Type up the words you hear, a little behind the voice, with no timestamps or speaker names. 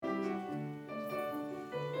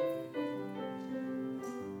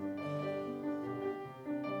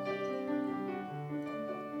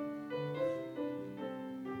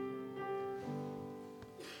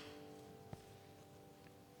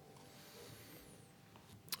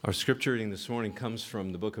Our scripture reading this morning comes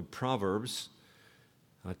from the book of Proverbs,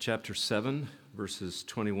 chapter 7, verses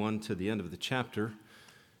 21 to the end of the chapter.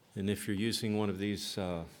 And if you're using one of these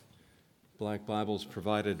black Bibles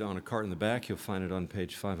provided on a cart in the back, you'll find it on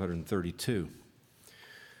page 532.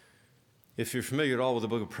 If you're familiar at all with the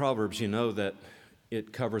book of Proverbs, you know that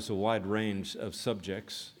it covers a wide range of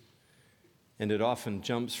subjects, and it often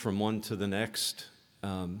jumps from one to the next.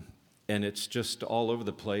 And it's just all over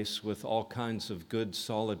the place with all kinds of good,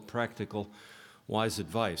 solid, practical, wise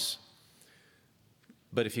advice.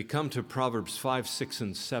 But if you come to Proverbs 5, 6,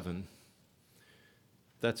 and 7,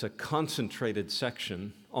 that's a concentrated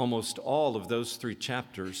section. Almost all of those three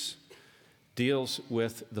chapters deals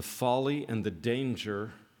with the folly and the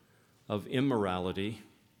danger of immorality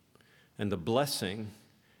and the blessing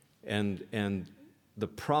and the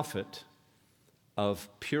profit of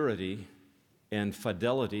purity and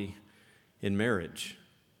fidelity in marriage.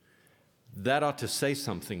 That ought to say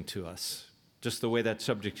something to us, just the way that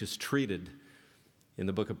subject is treated in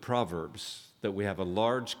the book of Proverbs, that we have a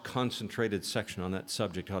large concentrated section on that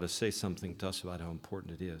subject ought to say something to us about how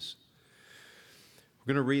important it is.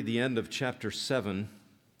 We're going to read the end of chapter 7.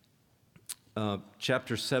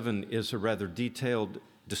 Chapter 7 is a rather detailed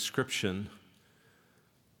description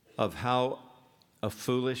of how a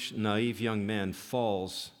foolish, naive young man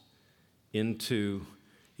falls into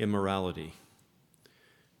immorality.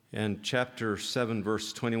 And chapter 7,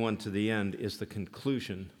 verse 21 to the end is the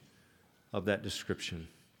conclusion of that description.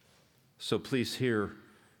 So please hear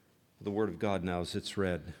the word of God now as it's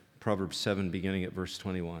read. Proverbs 7, beginning at verse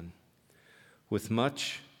 21. With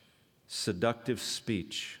much seductive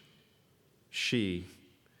speech, she,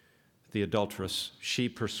 the adulteress, she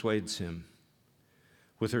persuades him.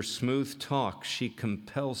 With her smooth talk, she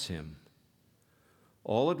compels him.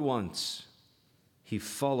 All at once, he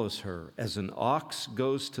follows her as an ox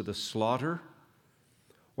goes to the slaughter,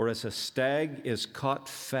 or as a stag is caught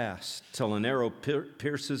fast till an arrow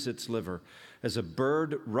pierces its liver, as a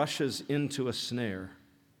bird rushes into a snare.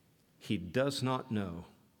 He does not know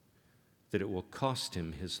that it will cost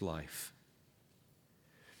him his life.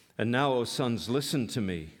 And now, O sons, listen to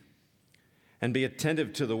me, and be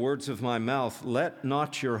attentive to the words of my mouth. Let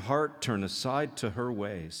not your heart turn aside to her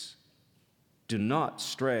ways. Do not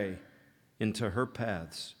stray into her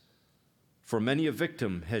paths. For many a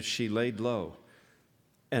victim has she laid low,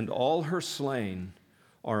 and all her slain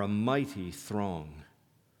are a mighty throng.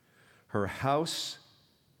 Her house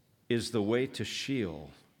is the way to Sheol,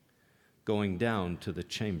 going down to the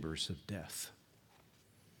chambers of death.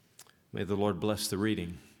 May the Lord bless the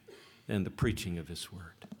reading and the preaching of his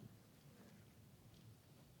word.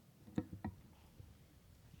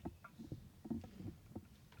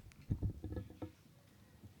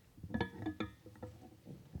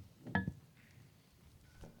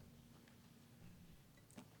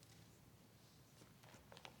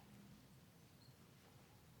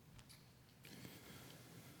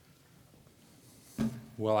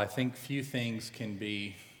 Well, I think few things can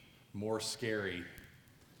be more scary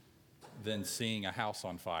than seeing a house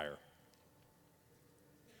on fire.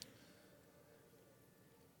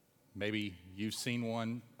 Maybe you've seen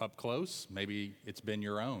one up close, maybe it's been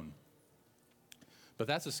your own. But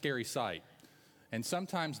that's a scary sight. And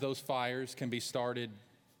sometimes those fires can be started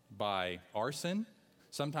by arson,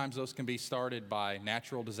 sometimes those can be started by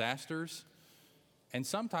natural disasters, and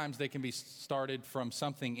sometimes they can be started from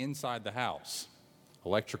something inside the house.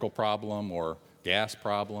 Electrical problem or gas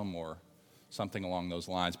problem or something along those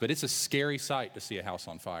lines. But it's a scary sight to see a house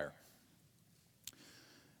on fire.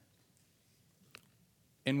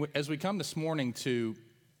 And as we come this morning to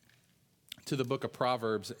the book of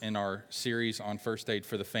Proverbs in our series on first aid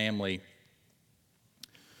for the family,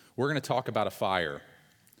 we're going to talk about a fire.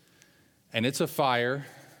 And it's a fire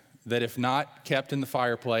that, if not kept in the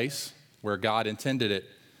fireplace where God intended it,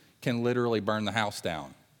 can literally burn the house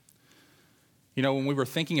down. You know, when we were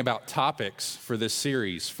thinking about topics for this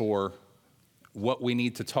series, for what we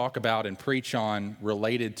need to talk about and preach on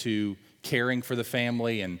related to caring for the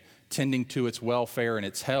family and tending to its welfare and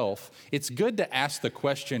its health, it's good to ask the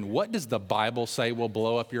question, what does the Bible say will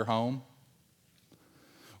blow up your home?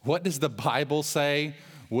 What does the Bible say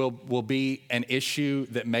will be an issue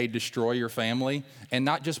that may destroy your family? And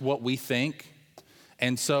not just what we think.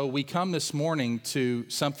 And so we come this morning to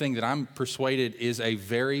something that I'm persuaded is a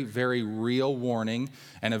very, very real warning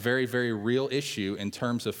and a very, very real issue in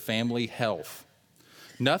terms of family health.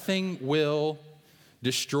 Nothing will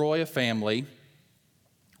destroy a family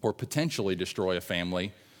or potentially destroy a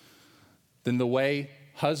family than the way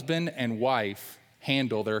husband and wife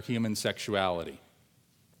handle their human sexuality.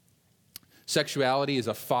 Sexuality is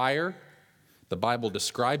a fire. The Bible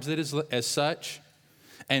describes it as such.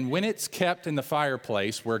 And when it's kept in the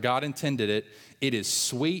fireplace where God intended it, it is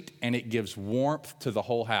sweet and it gives warmth to the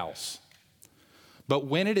whole house. But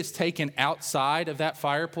when it is taken outside of that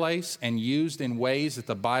fireplace and used in ways that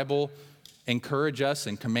the Bible encourages us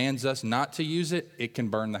and commands us not to use it, it can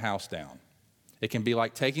burn the house down. It can be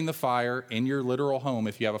like taking the fire in your literal home,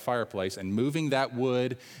 if you have a fireplace, and moving that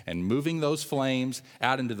wood and moving those flames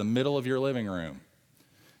out into the middle of your living room.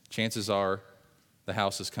 Chances are the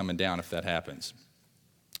house is coming down if that happens.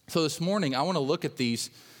 So this morning, I want to look at these,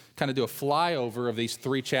 kind of do a flyover of these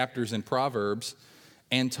 3 chapters in Proverbs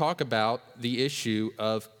and talk about the issue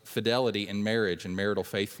of fidelity in marriage and marital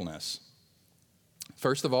faithfulness.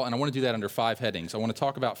 First of all, and I want to do that under 5 headings. I want to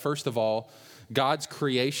talk about, first of all, God's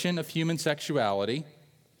creation of human sexuality.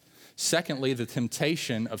 Secondly, the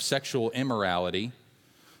temptation of sexual immorality.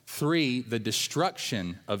 3, the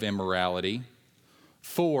destruction of immorality.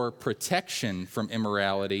 4, protection from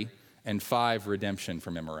immorality. And 5, redemption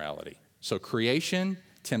from immorality. So creation,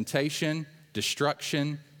 temptation,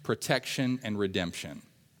 destruction, protection, and redemption.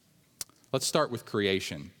 Let's start with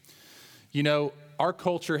creation. You know, our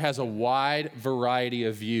culture has a wide variety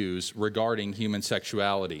of views regarding human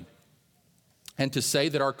sexuality. And to say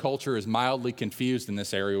that our culture is mildly confused in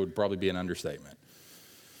this area would probably be an understatement.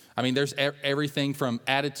 I mean, there's everything from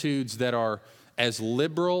attitudes that are as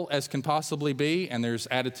liberal as can possibly be, and there's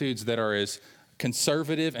attitudes that are as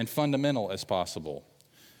conservative and fundamental as possible.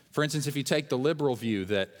 For instance, if you take the liberal view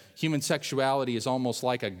that human sexuality is almost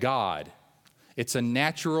like a god, it's a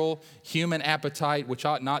natural human appetite which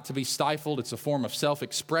ought not to be stifled. It's a form of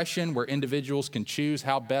self-expression where individuals can choose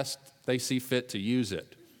how best they see fit to use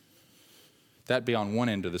it. That'd be on one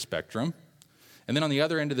end of the spectrum. And then on the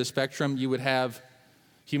other end of the spectrum, you would have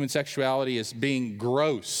human sexuality as being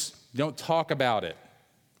gross. Don't talk about it.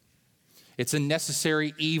 It's a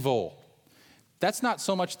necessary evil. That's not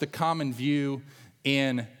so much the common view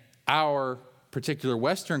in our particular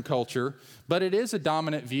Western culture, but it is a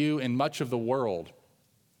dominant view in much of the world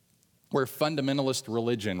where fundamentalist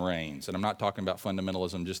religion reigns. And I'm not talking about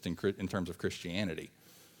fundamentalism just in terms of Christianity.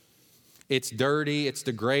 It's dirty, it's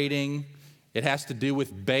degrading, it has to do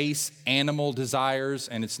with base animal desires,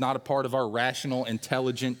 and it's not a part of our rational,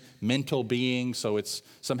 intelligent, mental being, so it's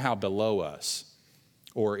somehow below us,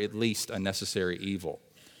 or at least a necessary evil.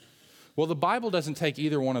 Well, the Bible doesn't take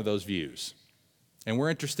either one of those views, and we're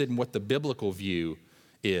interested in what the biblical view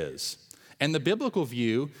is. And the biblical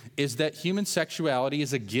view is that human sexuality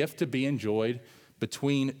is a gift to be enjoyed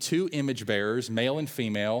between 2 image bearers, male and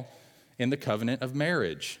female, in the covenant of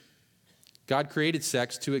marriage. God created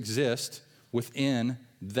sex to exist within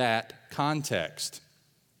that context.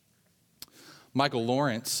 Michael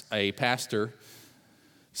Lawrence, a pastor,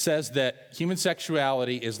 says that human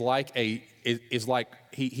sexuality is like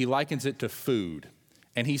he likens it to food.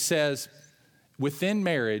 And he says, within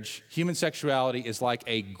marriage, human sexuality is like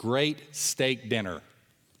a great steak dinner.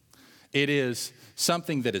 It is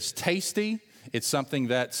something that is tasty. It's something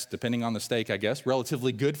that's, depending on the steak, I guess,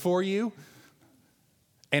 relatively good for you.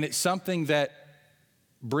 And it's something that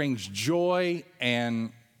brings joy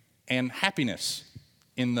and happiness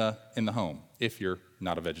in the home, if you're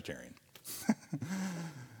not a vegetarian.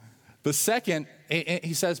 The second,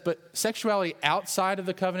 he says, but sexuality outside of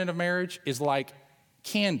the covenant of marriage is like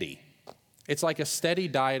candy. It's like a steady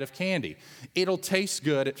diet of candy. It'll taste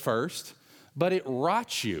good at first, but it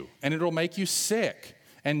rots you and it'll make you sick.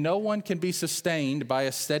 And no one can be sustained by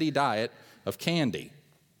a steady diet of candy.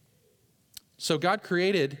 So God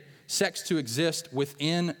created sex to exist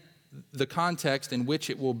within the context in which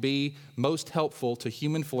it will be most helpful to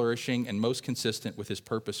human flourishing and most consistent with his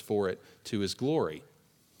purpose for it to his glory.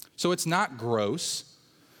 So it's not gross.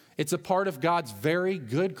 It's a part of God's very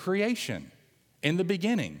good creation in the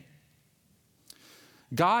beginning.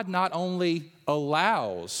 God not only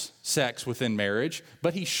allows sex within marriage,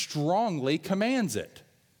 but he strongly commands it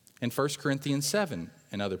in 1 Corinthians 7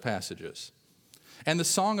 and other passages. And the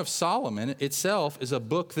Song of Solomon itself is a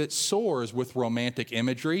book that soars with romantic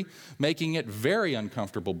imagery, making it a very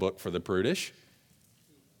uncomfortable book for the prudish.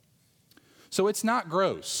 So it's not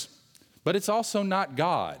gross, but it's also not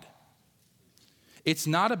God. It's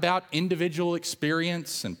not about individual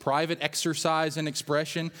experience and private exercise and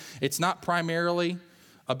expression. It's not primarily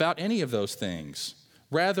about any of those things.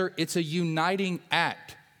 Rather, it's a uniting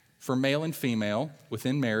act for male and female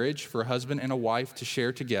within marriage, for a husband and a wife to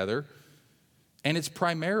share together. And it's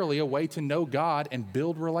primarily a way to know God and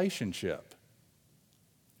build relationship.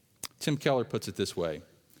 Tim Keller puts it this way.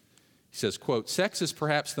 He says, quote, "Sex is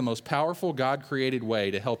perhaps the most powerful God-created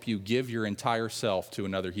way to help you give your entire self to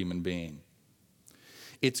another human being.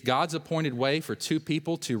 It's God's appointed way for 2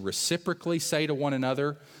 people to reciprocally say to one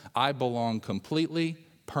another, I belong completely,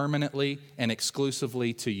 permanently and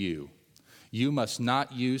exclusively to you. You must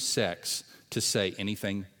not use sex to say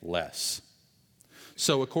anything less.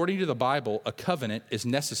 So according to the Bible, a covenant is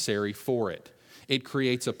necessary for it. It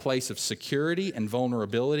creates a place of security and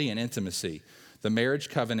vulnerability and intimacy. The marriage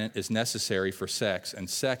covenant is necessary for sex, and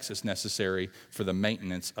sex is necessary for the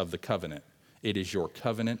maintenance of the covenant. It is your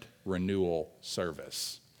covenant renewal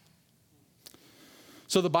service.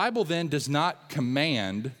 So the Bible then does not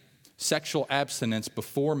command sexual abstinence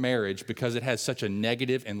before marriage because it has such a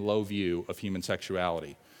negative and low view of human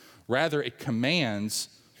sexuality. Rather, it commands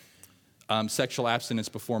sexual abstinence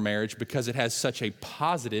before marriage because it has such a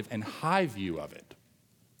positive and high view of it.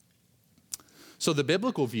 So the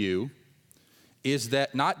biblical view is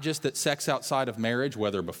that not just that sex outside of marriage,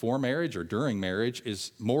 whether before marriage or during marriage,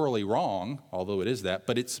 is morally wrong, although it is that,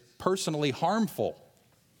 but it's personally harmful.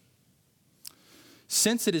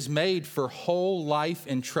 Since it is made for whole life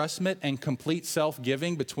entrustment and complete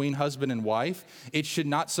self-giving between husband and wife, it should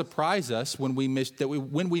not surprise us when we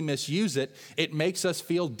misuse it. It makes us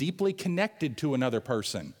feel deeply connected to another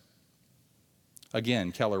person.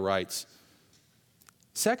 Again, Keller writes,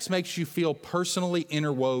 sex makes you feel personally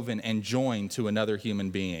interwoven and joined to another human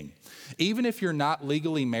being. Even if you're not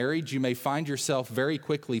legally married, you may find yourself very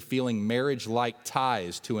quickly feeling marriage-like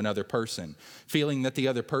ties to another person, feeling that the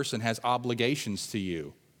other person has obligations to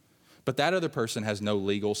you. But that other person has no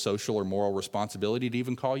legal, social, or moral responsibility to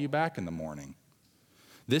even call you back in the morning.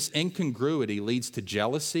 This incongruity leads to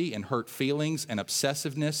jealousy and hurt feelings and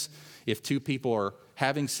obsessiveness if two people are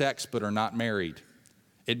having sex but are not married.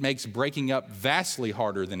 It makes breaking up vastly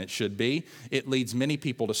harder than it should be. It leads many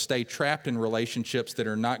people to stay trapped in relationships that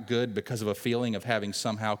are not good because of a feeling of having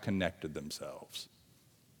somehow connected themselves.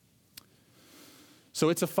 So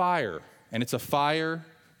it's a fire, and it's a fire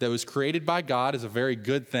that was created by God as a very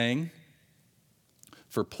good thing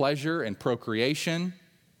for pleasure and procreation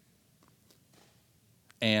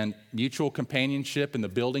and mutual companionship and the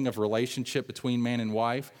building of relationship between man and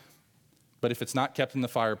wife. But if it's not kept in the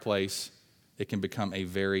fireplace, it can become a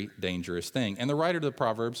very dangerous thing. And the writer of the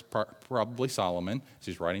Proverbs, probably Solomon, as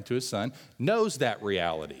he's writing to his son, knows that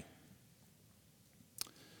reality.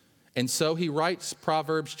 And so he writes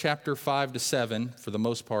Proverbs chapter 5-7, for the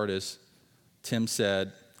most part, as Tim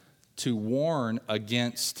said, to warn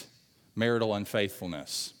against marital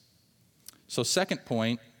unfaithfulness. So second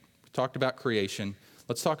point, we talked about creation.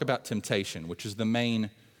 Let's talk about temptation, which is the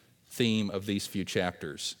main theme of these few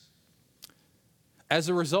chapters. As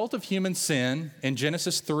a result of human sin in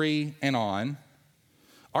Genesis 3 and on,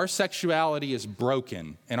 our sexuality is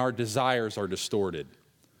broken and our desires are distorted.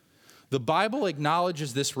 The Bible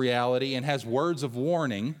acknowledges this reality and has words of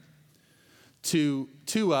warning to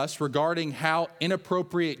us regarding how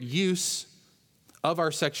inappropriate use of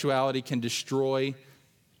our sexuality can destroy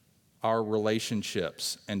our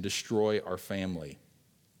relationships and destroy our family.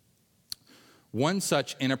 One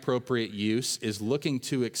such inappropriate use is looking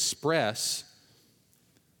to express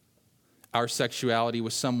our sexuality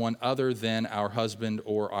with someone other than our husband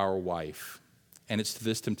or our wife. And it's to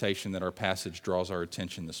this temptation that our passage draws our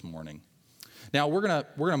attention this morning. Now, we're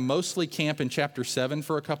gonna mostly camp in chapter 7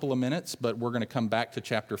 for a couple of minutes, but we're going to come back to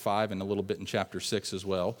chapter 5 and a little bit in chapter 6 as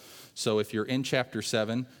well. So if you're in chapter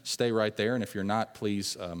 7, stay right there, and if you're not,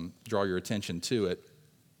 please draw your attention to it.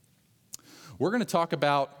 We're going to talk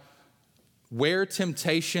about where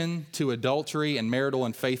temptation to adultery and marital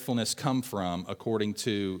unfaithfulness come from according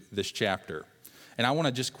to this chapter. And I want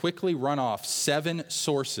to just quickly run off 7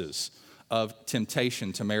 sources of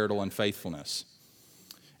temptation to marital unfaithfulness.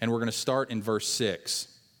 And we're going to start in verse 6.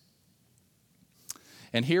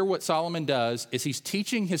 And here what Solomon does is he's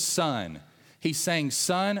teaching his son. He's saying,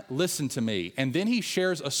 son, listen to me. And then he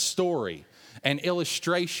shares a story, an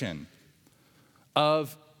illustration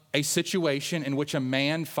of a situation in which a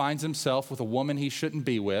man finds himself with a woman he shouldn't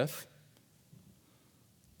be with,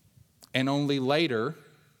 and only later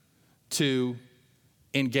to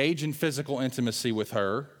engage in physical intimacy with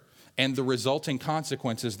her and the resulting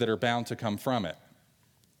consequences that are bound to come from it.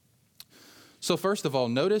 So first of all,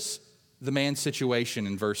 notice the man's situation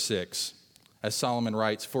in verse 6, as Solomon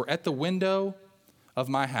writes, "For at the window of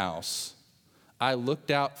my house I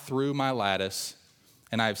looked out through my lattice,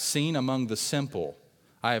 and I have seen among the simple,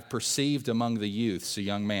 I have perceived among the youths a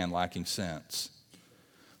young man lacking sense,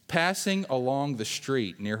 passing along the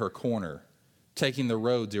street near her corner, taking the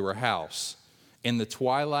road to her house, in the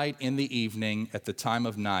twilight, in the evening, at the time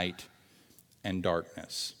of night and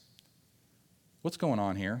darkness." What's going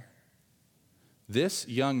on here? This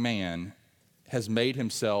young man has made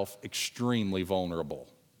himself extremely vulnerable.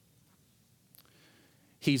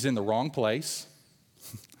 He's in the wrong place.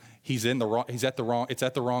 It's at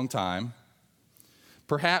the wrong time.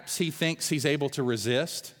 Perhaps he thinks he's able to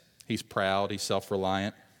resist. He's proud, he's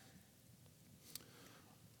self-reliant.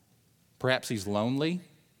 Perhaps he's lonely.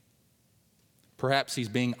 Perhaps he's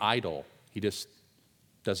being idle. He just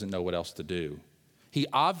doesn't know what else to do. He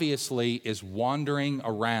obviously is wandering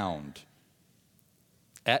around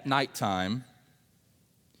at nighttime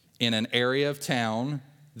in an area of town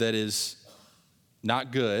that is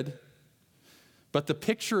not good, but the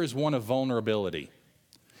picture is one of vulnerability.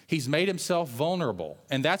 He's made himself vulnerable,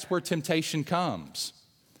 and that's where temptation comes.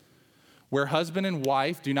 Where husband and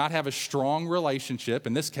wife do not have a strong relationship,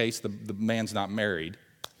 in this case, the man's not married,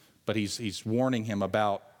 but he's warning him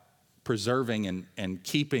about preserving and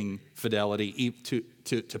keeping fidelity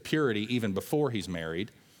to purity even before he's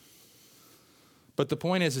married. But the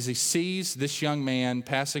point is he sees this young man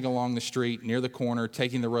passing along the street near the corner,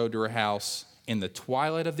 taking the road to her house in the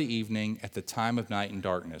twilight of the evening at the time of night and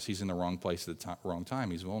darkness. He's in the wrong place at the wrong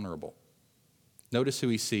time. He's vulnerable. Notice who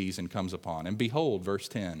he sees and comes upon. And behold, verse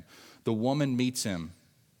 10, the woman meets him,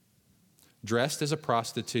 dressed as a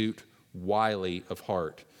prostitute, wily of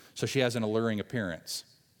heart. So she has an alluring appearance.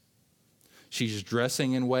 She's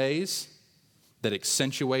dressing in ways that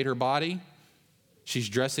accentuate her body. She's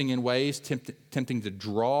dressing in ways tempting to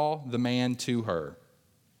draw the man to her.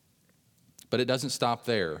 But it doesn't stop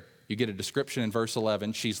there. You get a description in verse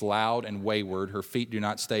 11. She's loud and wayward. Her feet do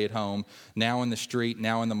not stay at home. Now in the street,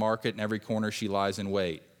 now in the market, in every corner she lies in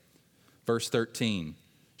wait. Verse 13.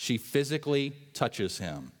 She physically touches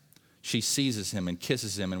him. She seizes him and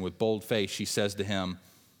kisses him, and with bold face she says to him,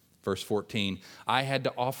 verse 14, I had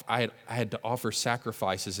to offer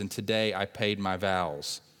sacrifices, and today I paid my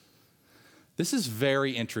vows. This is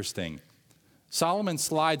very interesting. Solomon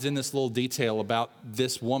slides in this little detail about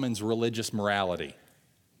this woman's religious morality.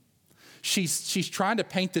 She's trying to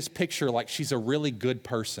paint this picture like she's a really good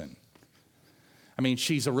person. I mean,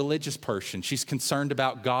 she's a religious person. She's concerned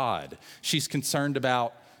about God. She's concerned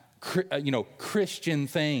about, Christian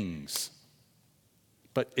things.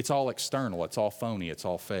 But it's all external. It's all phony. It's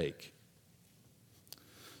all fake.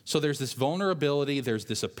 So there's this vulnerability. There's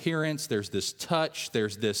this appearance. There's this touch.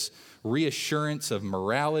 There's this reassurance of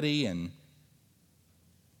morality. And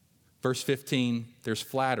verse 15, there's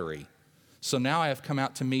flattery. So now I have come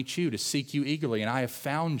out to meet you, to seek you eagerly, and I have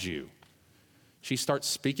found you. She starts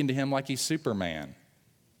speaking to him like he's Superman.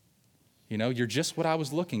 You're just what I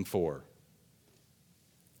was looking for.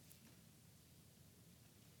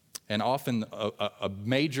 And often a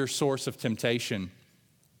major source of temptation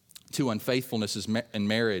to unfaithfulness in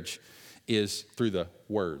marriage is through the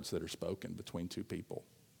words that are spoken between two people.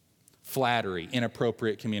 Flattery,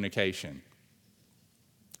 inappropriate communication.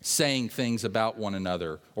 Saying things about one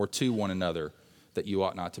another or to one another that you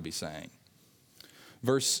ought not to be saying.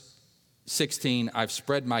 Verse 16, I've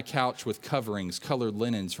spread my couch with coverings, colored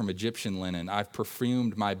linens from Egyptian linen. I've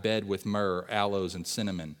perfumed my bed with myrrh, aloes, and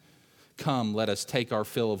cinnamon. Come, let us take our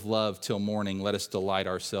fill of love till morning. Let us delight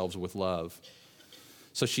ourselves with love.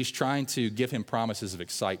 So she's trying to give him promises of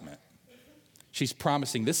excitement. She's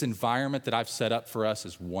promising this environment that I've set up for us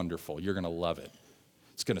is wonderful. You're going to love it.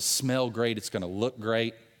 It's going to smell great. It's going to look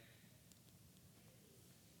great.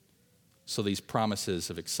 So these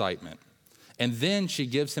promises of excitement. And then she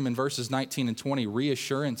gives him in verses 19 and 20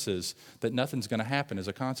 reassurances that nothing's going to happen as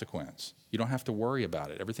a consequence. You don't have to worry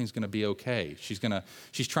about it. Everything's going to be okay. She's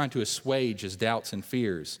trying to assuage his doubts and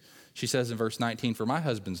fears. She says in verse 19, for my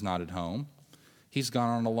husband's not at home. He's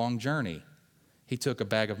gone on a long journey. He took a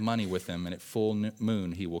bag of money with him, and at full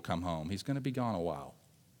moon he will come home. He's going to be gone a while.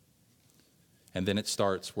 And then it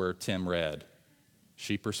starts where Tim read.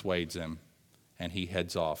 She persuades him, and he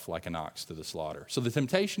heads off like an ox to the slaughter. So the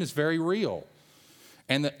temptation is very real.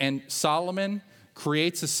 And Solomon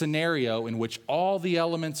creates a scenario in which all the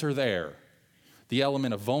elements are there. The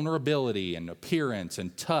element of vulnerability and appearance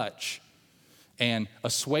and touch and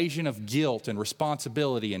assuasion of guilt and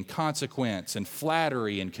responsibility and consequence and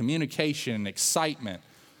flattery and communication and excitement.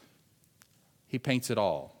 He paints it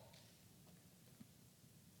all.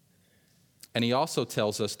 And he also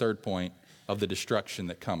tells us, third point, of the destruction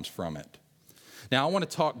that comes from it. Now, I want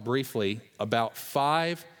to talk briefly about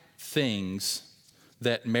 5 things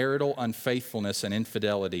that marital unfaithfulness and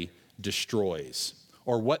infidelity destroys,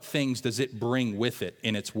 or what things does it bring with it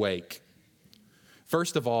in its wake.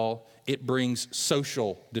 First of all, it brings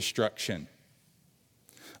social destruction.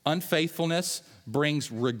 Unfaithfulness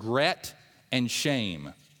brings regret and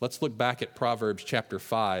shame. Let's look back at Proverbs chapter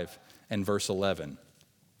 5 and verse 11.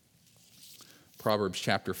 Proverbs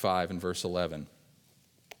chapter 5 and verse 11.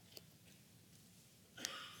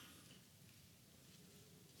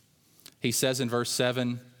 He says in verse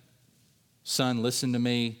 7, son, listen to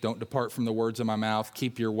me. Don't depart from the words of my mouth.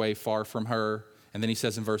 Keep your way far from her. And then he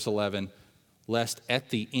says in verse 11, lest at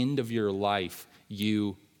the end of your life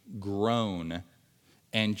you groan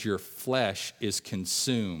and your flesh is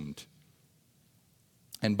consumed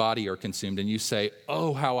and body are consumed. And you say,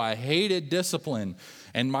 oh, how I hated discipline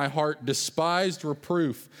and my heart despised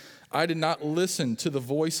reproof. I did not listen to the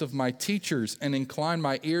voice of my teachers and incline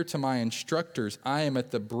my ear to my instructors. I am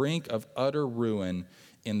at the brink of utter ruin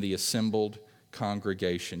in the assembled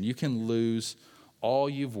congregation. You can lose all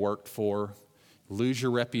you've worked for, lose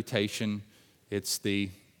your reputation. It's the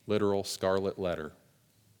literal scarlet letter.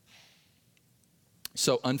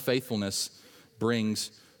 So unfaithfulness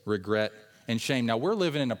brings regret and shame. Now, we're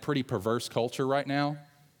living in a pretty perverse culture right now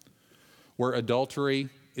where adultery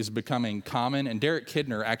is becoming common. And Derek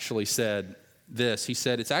Kidner actually said this. He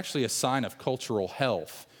said, it's actually a sign of cultural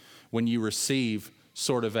health when you receive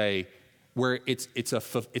sort of where it's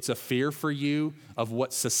a fear for you of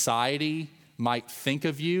what society might think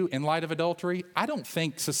of you in light of adultery. I don't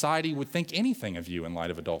think society would think anything of you in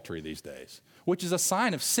light of adultery these days, which is a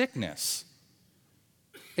sign of sickness.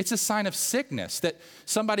 It's a sign of sickness that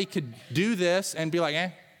somebody could do this and be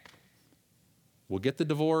like, we'll get the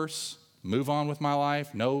divorce, move on with my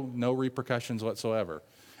life, no repercussions whatsoever.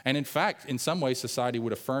 And in fact, in some ways, society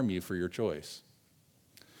would affirm you for your choice.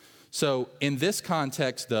 So in this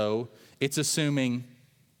context, though, it's assuming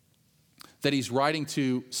that he's writing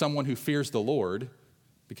to someone who fears the Lord,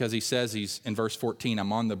 because he says he's, in verse 14,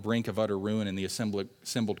 I'm on the brink of utter ruin in the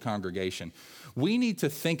assembled congregation. We need to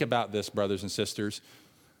think about this, brothers and sisters,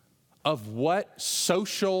 of what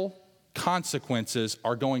social consequences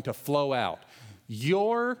are going to flow out.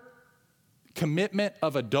 Your commitment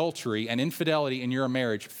of adultery and infidelity in your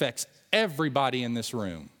marriage affects everybody in this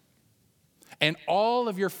room and all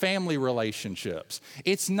of your family relationships.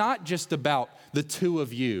 It's not just about the two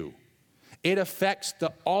of you. It affects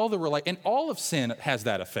and all of sin has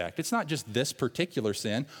that effect. It's not just this particular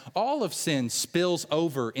sin. All of sin spills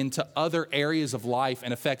over into other areas of life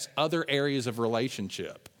and affects other areas of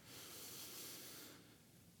relationship.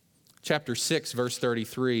 Chapter 6, verse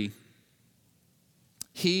 33,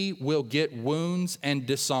 he will get wounds and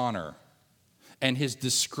dishonor, and his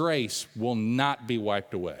disgrace will not be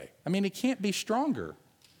wiped away. I mean, it can't be stronger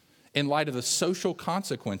in light of the social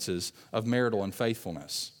consequences of marital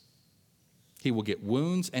unfaithfulness. He will get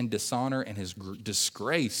wounds and dishonor, and his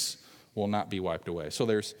disgrace will not be wiped away. So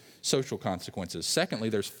there's social consequences. Secondly,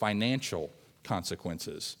 there's financial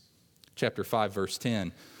consequences. Chapter 5, verse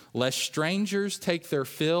 10. Lest strangers take their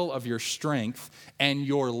fill of your strength and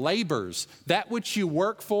your labors, that which you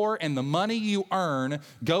work for and the money you earn,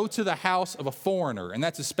 go to the house of a foreigner. And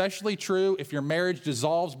that's especially true if your marriage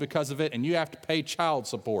dissolves because of it and you have to pay child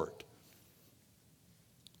support.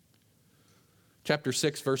 Chapter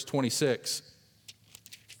 6, verse 26.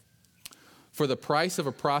 For the price of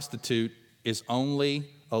a prostitute is only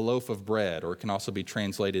a loaf of bread, or it can also be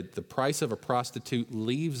translated, the price of a prostitute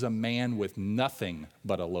leaves a man with nothing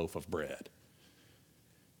but a loaf of bread.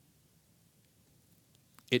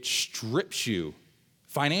 It strips you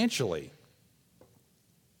financially.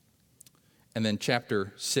 And then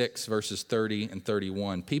chapter 6, verses 30 and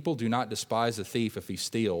 31. People do not despise a thief if he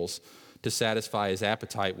steals to satisfy his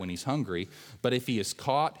appetite when he's hungry, but if he is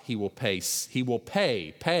caught, he will pay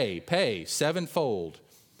sevenfold.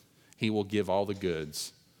 He will give all the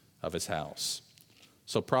goods of his house.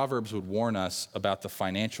 So Proverbs would warn us about the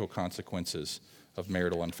financial consequences of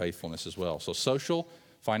marital unfaithfulness as well. So social,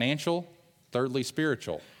 financial, thirdly,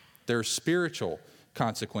 spiritual. There are spiritual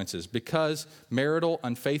consequences because marital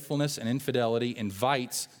unfaithfulness and infidelity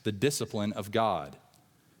invites the discipline of God.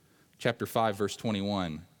 Chapter 5, verse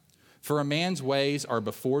 21. For a man's ways are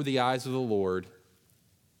before the eyes of the Lord,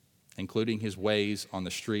 including his ways on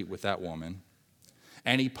the street with that woman,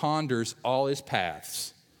 and he ponders all his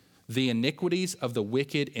paths. The iniquities of the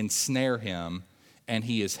wicked ensnare him, and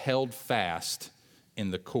he is held fast in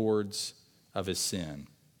the cords of his sin.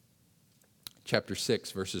 Chapter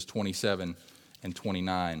 6, verses 27 and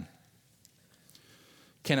 29.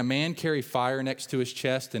 Can a man carry fire next to his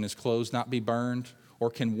chest and his clothes not be burned? Or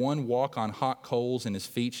can one walk on hot coals and his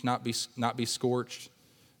feet not be scorched?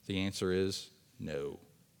 The answer is no,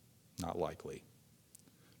 not likely.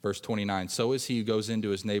 Verse 29, so is he who goes into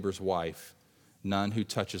his neighbor's wife. None who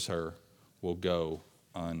touches her will go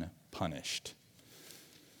unpunished.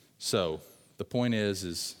 So the point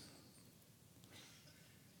is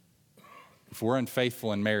if we're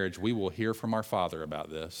unfaithful in marriage, we will hear from our Father about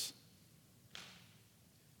this.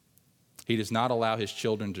 He does not allow his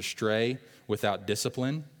children to stray without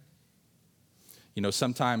discipline. You know,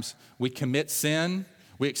 sometimes we commit sin,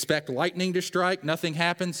 we expect lightning to strike, nothing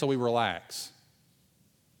happens, so we relax.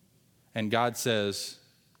 And God says,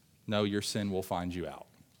 no, your sin will find you out.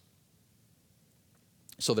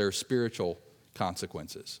 So there are spiritual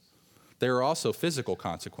consequences. There are also physical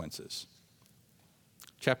consequences.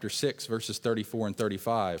 Chapter 6, verses 34 and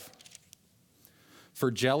 35.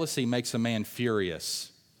 For jealousy makes a man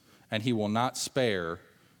furious, and he will not spare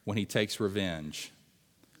when he takes revenge.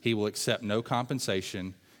 He will accept no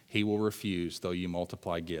compensation. He will refuse, though you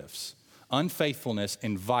multiply gifts. Unfaithfulness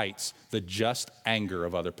invites the just anger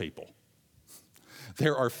of other people.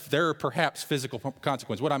 There are perhaps physical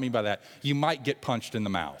consequences. What do I mean by that? You might get punched in the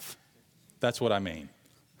mouth. That's what I mean.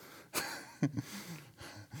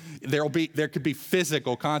 There could be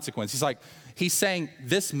physical consequences. He's saying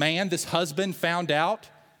this man, this husband, found out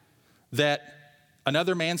that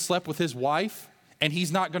another man slept with his wife, and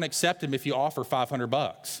he's not going to accept him if you offer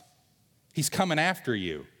 $500. He's coming after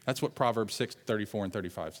you. That's what Proverbs 6, 34 and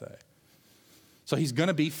 35 say. So he's going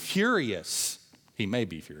to be furious. He may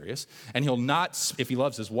be furious. And he'll not, if he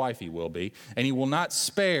loves his wife, he will be. And he will not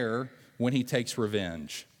spare when he takes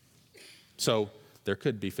revenge. So there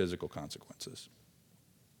could be physical consequences.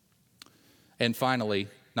 And finally,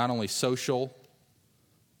 not only social,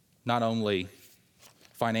 not only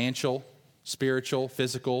financial, spiritual,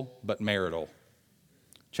 physical, but marital.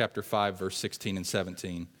 Chapter 5, verse 16 and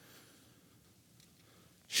 17.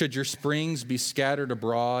 Should your springs be scattered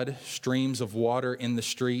abroad, streams of water in the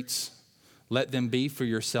streets, let them be for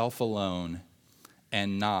yourself alone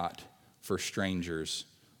and not for strangers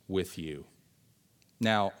with you.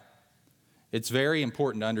 Now, it's very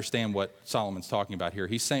important to understand what Solomon's talking about here.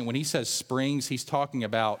 He's saying, when he says springs, he's talking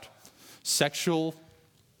about sexual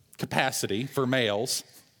capacity for males.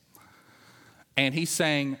 And he's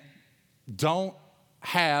saying, don't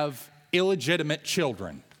have illegitimate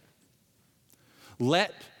children.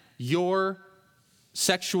 Let your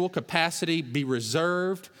sexual capacity be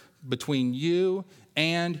reserved between you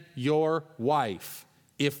and your wife.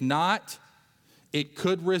 If not, it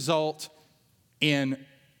could result in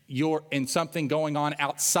something going on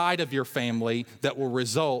outside of your family that will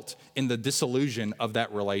result in the dissolution of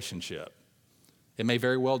that relationship. It may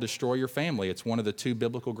very well destroy your family. It's one of the 2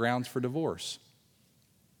 biblical grounds for divorce.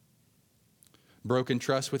 Broken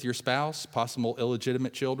trust with your spouse, possible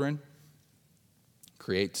illegitimate children,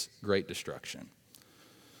 creates great destruction.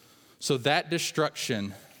 So that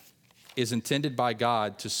destruction is intended by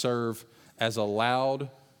God to serve as a loud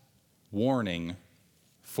warning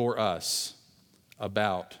for us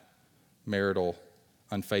about marital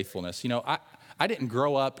unfaithfulness. You know, I didn't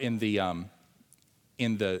grow up in the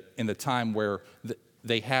time where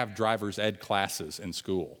they have driver's ed classes in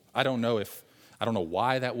school. I don't know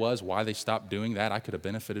why that was, why they stopped doing that. I could have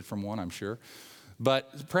benefited from one, I'm sure.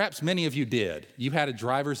 But perhaps many of you did. You had a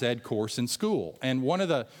driver's ed course in school. And one of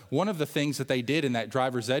the things that they did in that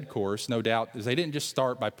driver's ed course, no doubt, is they didn't just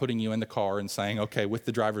start by putting you in the car and saying, okay, with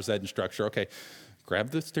the driver's ed instructor, okay,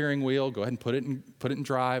 grab the steering wheel, go ahead and put it in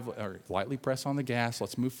drive, or lightly press on the gas,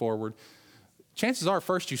 let's move forward. Chances are,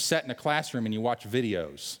 first you sat in a classroom and you watch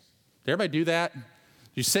videos. Did everybody do that?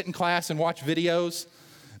 You sit in class and watch videos?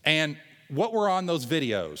 And what were on those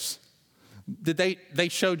videos? They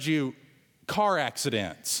showed you car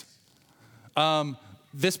accidents.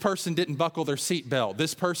 This person didn't buckle their seatbelt.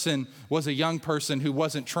 This person was a young person who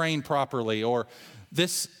wasn't trained properly. Or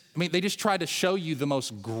they just tried to show you the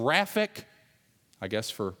most graphic, I guess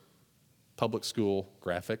for public school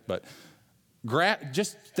graphic, but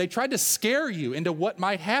they tried to scare you into what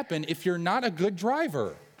might happen if you're not a good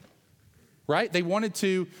driver, right? They wanted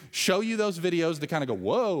to show you those videos to kind of go,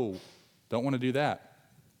 whoa, don't want to do that.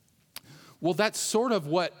 Well, that's sort of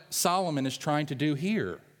what Solomon is trying to do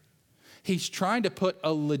here. He's trying to put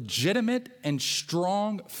a legitimate and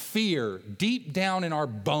strong fear deep down in our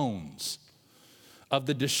bones of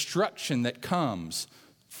the destruction that comes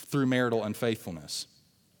through marital unfaithfulness.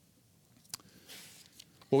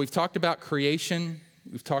 Well, we've talked about creation,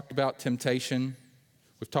 we've talked about temptation,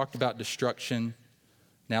 we've talked about destruction.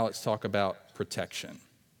 Now let's talk about protection.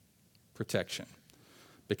 Protection.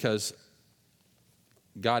 Because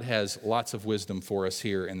God has lots of wisdom for us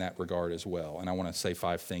here in that regard as well. And I want to say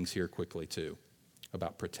 5 things here quickly too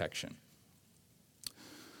about protection.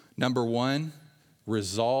 Number 1,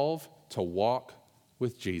 resolve to walk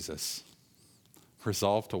with Jesus.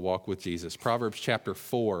 Resolve to walk with Jesus. Proverbs chapter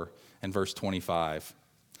 4 and verse 25.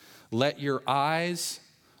 Let your eyes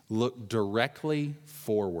look directly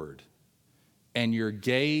forward and your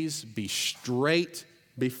gaze be straight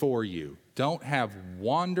before you. Don't have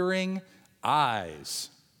wandering eyes.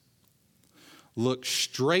 Look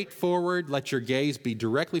straight forward. Let your gaze be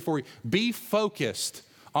directly forward. Be focused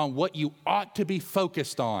on what you ought to be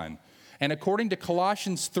focused on. And according to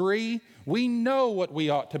Colossians 3, we know what we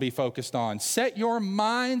ought to be focused on. Set your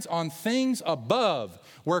minds on things above,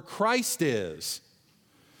 where Christ is.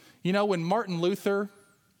 You know, when Martin Luther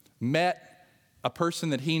met a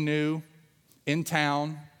person that he knew in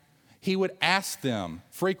town, he would ask them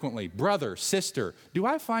frequently, brother, sister, do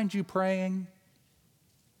I find you praying?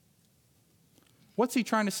 What's he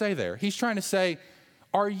trying to say there? He's trying to say,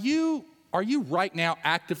 are you right now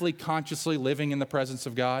actively, consciously living in the presence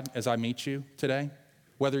of God as I meet you today?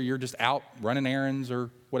 Whether you're just out running errands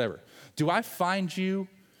or whatever. Do I find you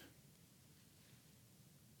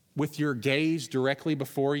with your gaze directly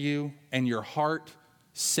before you and your heart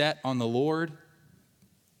set on the Lord?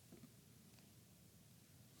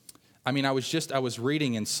 I mean, I was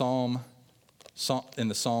reading in in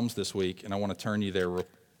the Psalms this week, and I want to turn you there real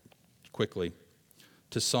quickly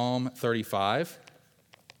to Psalm 35.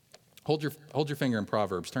 Hold your finger in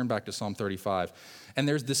Proverbs. Turn back to Psalm 35. And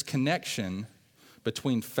there's this connection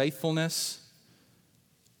between faithfulness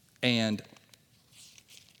and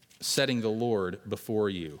setting the Lord before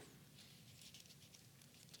you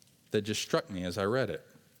that just struck me as I read it.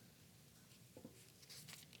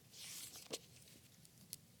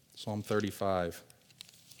 Psalm 35.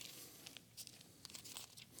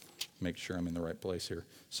 Make sure I'm in the right place here.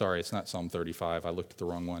 Sorry, it's not Psalm 35. I looked at the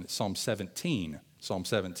wrong one. It's Psalm 17. Psalm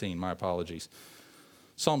 17, my apologies.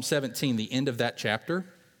 Psalm 17, the end of that chapter.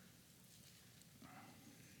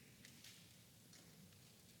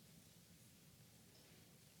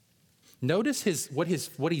 Notice what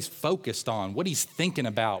he's focused on, what he's thinking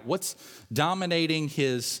about, what's dominating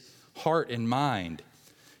his heart and mind.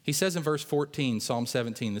 He says in verse 14, Psalm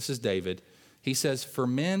 17, this is David. He says, "For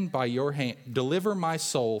men by your hand, deliver my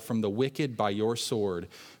soul from the wicked by your sword.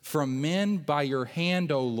 From men by your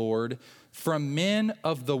hand, O Lord, from men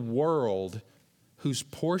of the world whose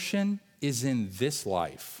portion is in this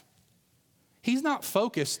life." He's not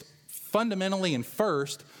focused fundamentally and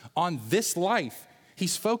first on this life.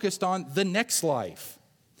 He's focused on the next life.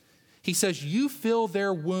 He says, "You fill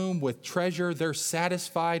their womb with treasure, they're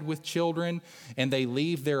satisfied with children, and they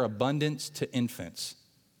leave their abundance to infants."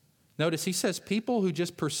 Notice he says people who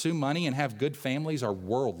just pursue money and have good families are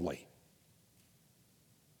worldly.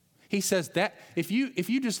 He says that if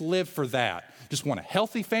you just live for that, just want a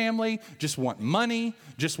healthy family, just want money,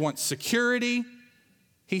 just want security,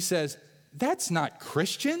 he says, that's not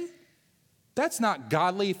Christian. That's not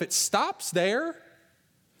godly if it stops there.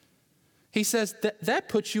 He says that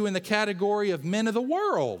puts you in the category of men of the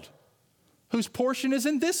world, whose portion is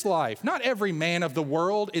in this life. Not every man of the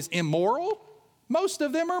world is immoral. Most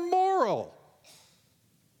of them are moral.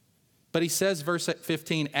 But he says, verse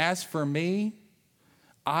 15, "As for me,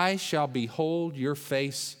 I shall behold your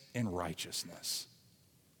face in righteousness.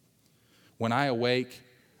 When I awake,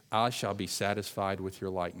 I shall be satisfied with your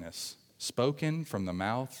likeness," spoken from the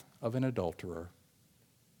mouth of an adulterer.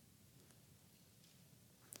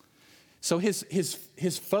 So his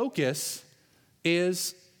focus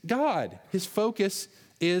is God. His focus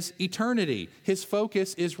is eternity. His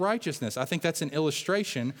focus is righteousness. I think that's an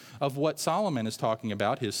illustration of what Solomon is talking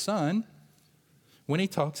about, his son, when he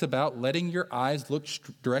talks about letting your eyes look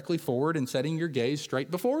directly forward and setting your gaze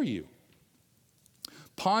straight before you.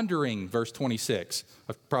 Pondering, verse 26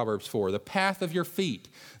 of Proverbs 4, "the path of your feet,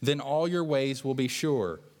 then all your ways will be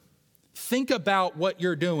sure." Think about what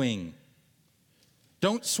you're doing.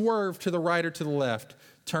 Don't swerve to the right or to the left.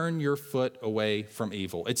 Turn your foot away from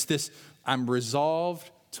evil. It's this, I'm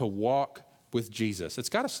resolved to walk with Jesus. It's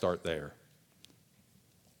got to start there.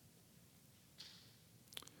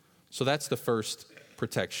 So that's the first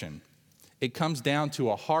protection. It comes down to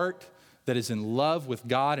a heart that is in love with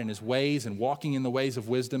God and his ways and walking in the ways of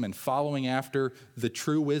wisdom and following after the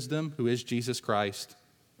true wisdom, who is Jesus Christ,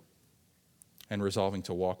 and resolving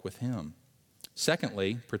to walk with him.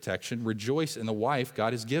 Secondly, protection, rejoice in the wife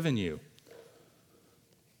God has given you.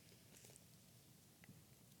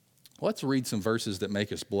 Let's read some verses that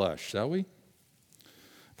make us blush, shall we?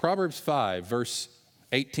 Proverbs 5, verse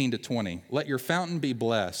 18 to 20. "Let your fountain be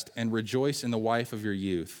blessed, and rejoice in the wife of your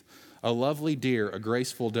youth. A lovely deer, a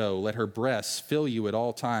graceful doe, let her breasts fill you at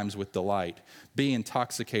all times with delight. Be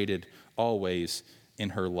intoxicated always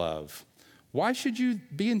in her love." Why should you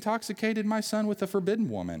be intoxicated, my son, with a forbidden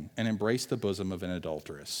woman and embrace the bosom of an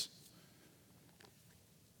adulteress?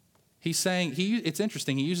 He's saying, it's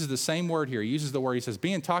interesting, he uses the same word here. He uses the word, he says,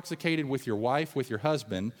 be intoxicated with your wife, with your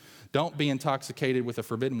husband. Don't be intoxicated with a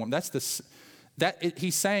forbidden woman.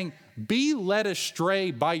 He's saying, be led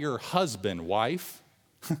astray by your husband, wife.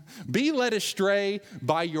 Be led astray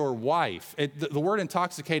by your wife. The word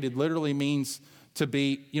intoxicated literally means to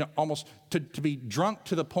be, almost to be drunk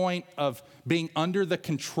to the point of being under the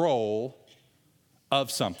control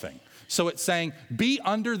of something. So it's saying, be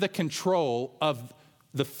under the control of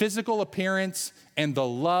the physical appearance and the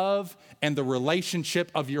love and the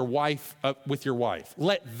relationship of your wife with your wife.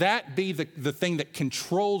 Let that be the thing that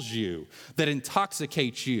controls you, that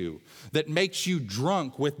intoxicates you, that makes you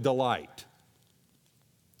drunk with delight.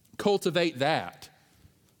 Cultivate that,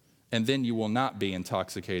 and then you will not be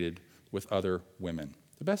intoxicated with other women.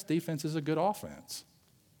 The best defense is a good offense.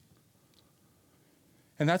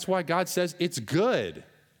 And that's why God says it's good.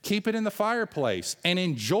 Keep it in the fireplace and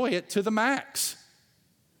enjoy it to the max.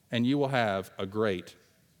 And you will have a great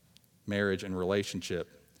marriage and relationship,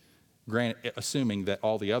 assuming that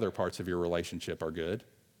all the other parts of your relationship are good.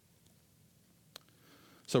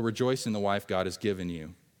 So rejoice in the wife God has given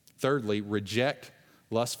you. Thirdly, reject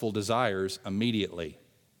lustful desires immediately.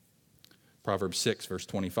 Proverbs 6, verse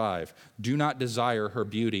 25. Do not desire her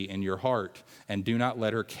beauty in your heart, and do not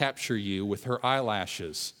let her capture you with her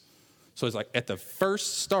eyelashes. So it's like at the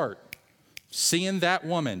first start, seeing that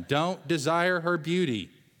woman, don't desire her beauty.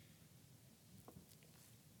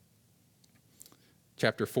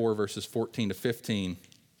 Chapter 4, verses 14 to 15.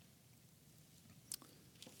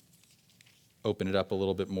 Open it up a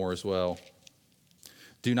little bit more as well.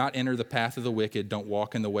 Do not enter the path of the wicked. Don't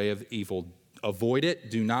walk in the way of the evil. Avoid it.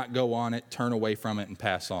 Do not go on it. Turn away from it and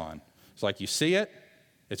pass on. It's like you see it.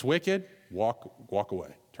 It's wicked. Walk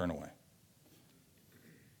away. Turn away.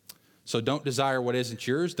 So don't desire what isn't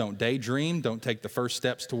yours. Don't daydream. Don't take the first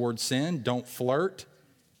steps towards sin. Don't flirt.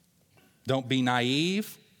 Don't be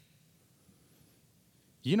naive.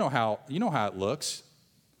 You know how it looks.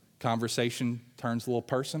 Conversation turns a little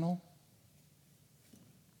personal.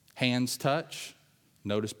 Hands touch.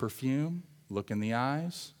 Notice perfume. Look in the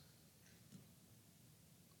eyes.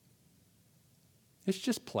 It's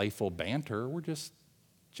just playful banter. We're just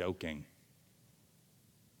joking.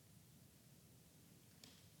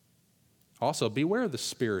 Also, beware of the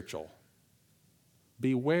spiritual.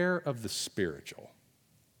 Beware of the spiritual.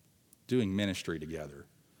 Doing ministry together.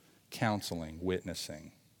 Counseling,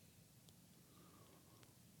 witnessing.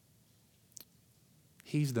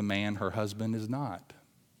 He's the man her husband is not.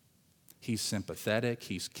 He's sympathetic,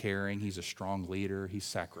 he's caring, he's a strong leader, he's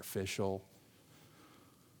sacrificial.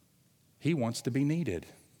 He wants to be needed.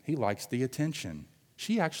 He likes the attention.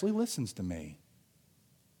 She actually listens to me.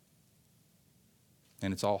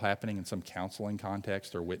 And it's all happening in some counseling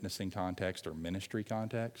context or witnessing context or ministry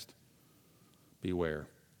context. Beware.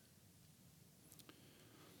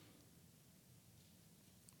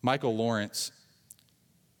 Michael Lawrence,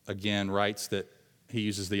 again, writes that he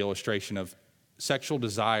uses the illustration of sexual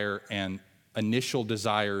desire and initial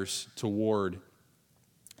desires toward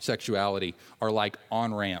sexuality are like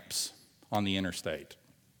on-ramps on the interstate.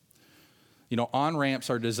 On-ramps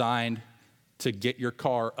are designed to get your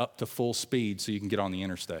car up to full speed so you can get on the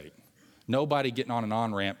interstate. Nobody getting on an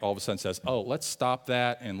on-ramp all of a sudden says, oh, let's stop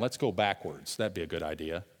that and let's go backwards. That'd be a good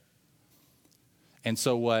idea. And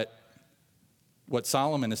so what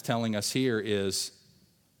Solomon is telling us here is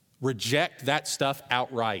reject that stuff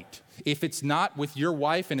outright. If it's not with your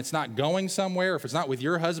wife and it's not going somewhere, if it's not with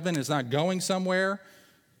your husband and it's not going somewhere,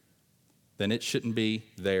 then it shouldn't be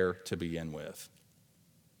there to begin with.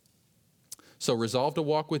 So resolve to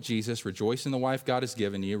walk with Jesus, rejoice in the wife God has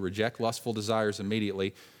given you, reject lustful desires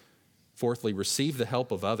immediately. Fourthly, receive the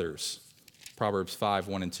help of others. Proverbs 5,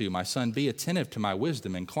 1 and 2. My son, be attentive to my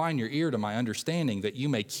wisdom, incline your ear to my understanding, that you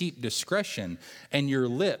may keep discretion and your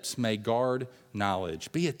lips may guard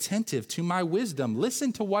knowledge. Be attentive to my wisdom.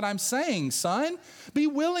 Listen to what I'm saying, son. Be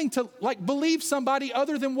willing to believe somebody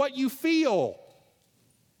other than what you feel.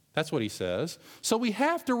 That's what he says. So we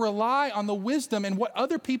have to rely on the wisdom and what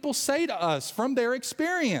other people say to us from their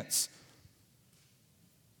experience.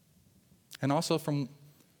 And also from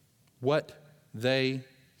what they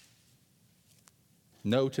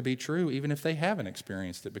know to be true, even if they haven't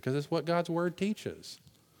experienced it, because it's what God's word teaches.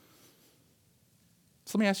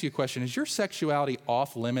 So let me ask you a question. Is your sexuality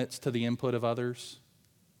off limits to the input of others?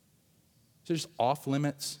 Is it just off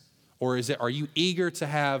limits? Or are you eager to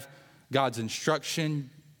have God's instruction,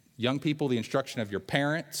 young people, the instruction of your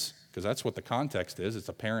parents? Because that's what the context is. It's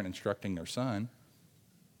a parent instructing their son.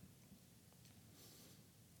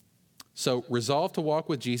 So resolve to walk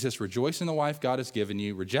with Jesus, rejoice in the wife God has given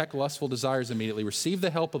you, reject lustful desires immediately, receive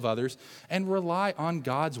the help of others, and rely on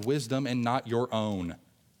God's wisdom and not your own.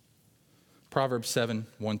 Proverbs 7,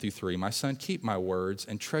 1 through 3. My son, keep my words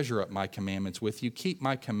and treasure up my commandments with you. Keep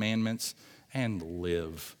my commandments and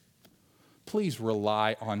live. Please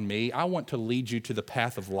rely on me. I want to lead you to the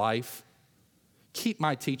path of life. Keep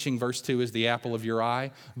my teaching, verse 2, as the apple of your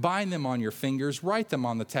eye. Bind them on your fingers. Write them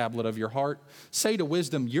on the tablet of your heart. Say to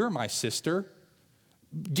wisdom, you're my sister.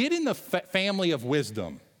 Get in the family of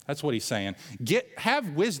wisdom. That's what he's saying. Have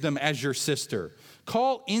wisdom as your sister.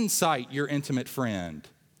 Call insight your intimate friend.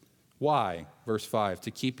 Why? Verse 5,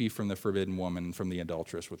 to keep you from the forbidden woman and from the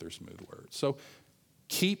adulteress with her smooth words. So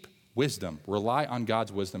keep wisdom. Rely on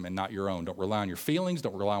God's wisdom and not your own. Don't rely on your feelings.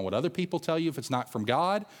 Don't rely on what other people tell you if it's not from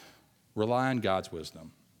God. Rely on God's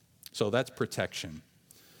wisdom. So that's protection.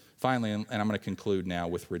 Finally, and I'm going to conclude now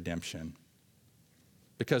with redemption.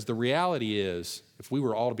 Because the reality is, if we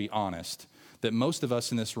were all to be honest, that most of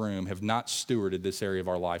us in this room have not stewarded this area of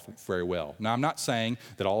our life very well. Now, I'm not saying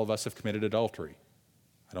that all of us have committed adultery.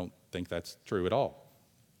 I don't think that's true at all.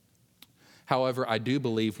 However, I do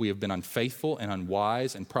believe we have been unfaithful and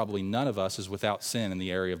unwise, and probably none of us is without sin in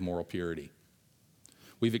the area of moral purity.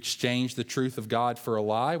 We've exchanged the truth of God for a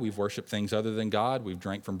lie. We've worshiped things other than God. We've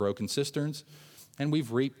drank from broken cisterns, and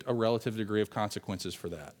we've reaped a relative degree of consequences for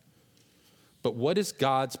that. But what is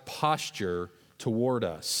God's posture toward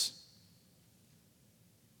us?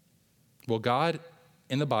 Well, God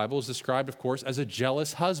in the Bible is described, of course, as a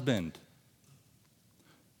jealous husband.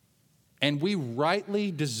 And we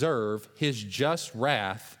rightly deserve his just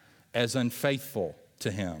wrath as unfaithful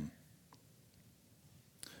to him.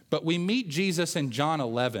 But we meet Jesus in John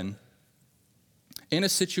 11 in a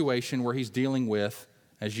situation where he's dealing with,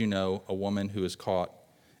 as you know, a woman who is caught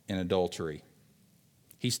in adultery.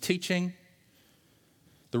 He's teaching.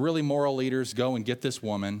 The really moral leaders go and get this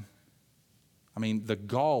woman. I mean, the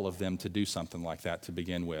gall of them to do something like that to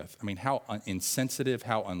begin with. I mean, how insensitive,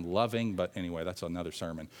 how unloving, but anyway, that's another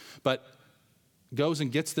sermon. But goes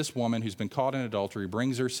and gets this woman who's been caught in adultery,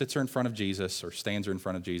 brings her, sits her in front of Jesus, or stands her in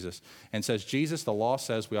front of Jesus, and says, Jesus, the law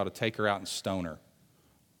says we ought to take her out and stone her.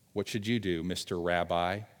 What should you do, Mr.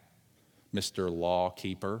 Rabbi, Mr. Law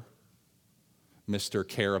Keeper, Mr.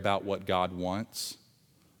 Care about what God wants?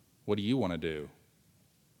 What do you want to do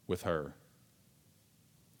with her?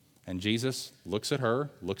 And Jesus looks at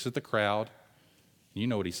her, looks at the crowd. You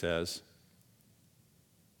know what he says.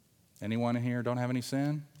 Anyone in here don't have any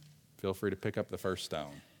sin? Feel free to pick up the first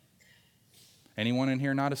stone. Anyone in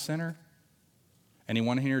here not a sinner?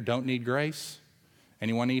 Anyone in here don't need grace?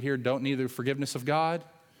 Anyone in here don't need the forgiveness of God?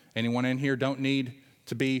 Anyone in here don't need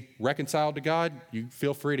to be reconciled to God? You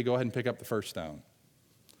feel free to go ahead and pick up the first stone.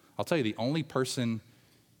 I'll tell you, the only person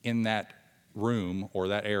in that room or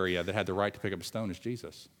that area that had the right to pick up a stone is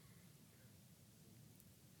Jesus.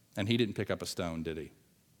 And he didn't pick up a stone, did he?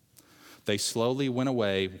 They slowly went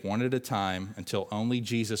away, one at a time, until only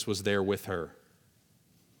Jesus was there with her.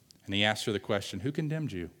 And he asked her the question, who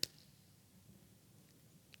condemned you?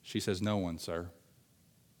 She says, no one, sir.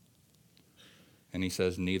 And he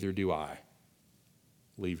says, neither do I.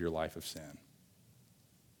 Leave your life of sin.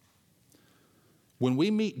 When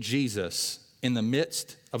we meet Jesus in the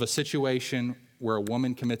midst of a situation where a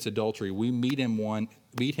woman commits adultery, we meet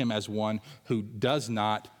him as one who does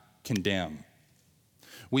not condemn.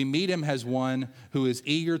 We meet him as one who is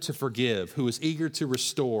eager to forgive, who is eager to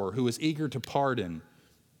restore, who is eager to pardon,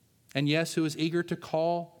 and yes, who is eager to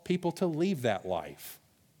call people to leave that life.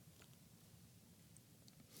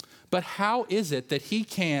 But how is it that he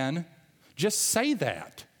can just say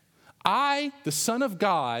that? I, the Son of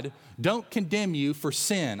God, don't condemn you for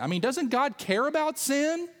sin. I mean, doesn't God care about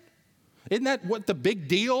sin? Isn't that what the big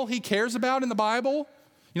deal he cares about in the Bible?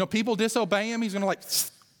 You know, people disobey him, he's going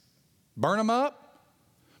to burn them up.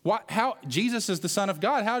 How Jesus is the Son of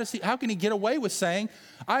God. How can he get away with saying,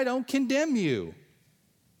 I don't condemn you?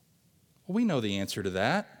 Well, we know the answer to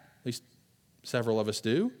that. At least several of us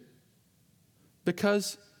do.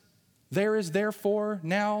 Because there is therefore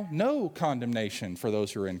now no condemnation for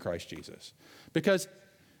those who are in Christ Jesus. Because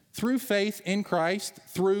through faith in Christ,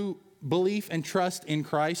 through belief and trust in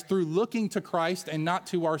Christ, through looking to Christ and not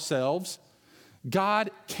to ourselves, God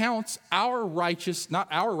counts not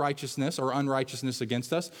our righteousness or unrighteousness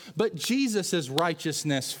against us, but Jesus'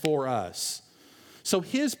 righteousness for us. So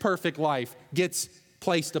his perfect life gets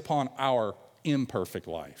placed upon our imperfect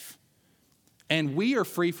life. And we are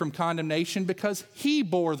free from condemnation because he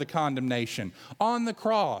bore the condemnation on the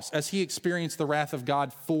cross as he experienced the wrath of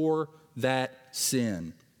God for that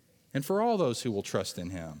sin and for all those who will trust in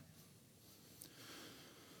him.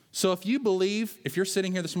 So if you're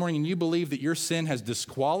sitting here this morning and you believe that your sin has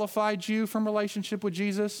disqualified you from relationship with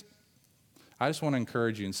Jesus, I just want to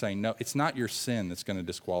encourage you and say, no, it's not your sin that's going to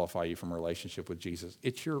disqualify you from a relationship with Jesus.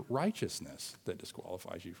 It's your righteousness that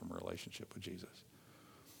disqualifies you from a relationship with Jesus.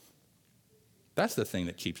 That's the thing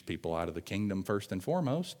that keeps people out of the kingdom first and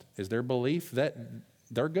foremost, is their belief that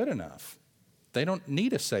they're good enough. They don't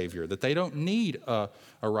need a Savior, that they don't need a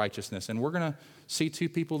righteousness. And we're going to see two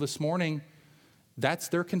people this morning, that's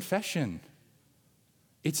their confession.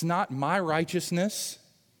 It's not my righteousness.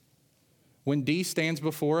 When Dee stands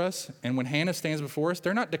before us and when Hannah stands before us,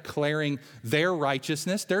 they're not declaring their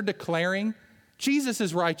righteousness. They're declaring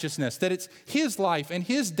Jesus' righteousness, that it's his life and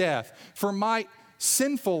his death for my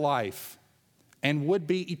sinful life and would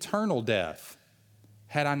be eternal death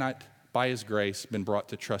had I not, by his grace, been brought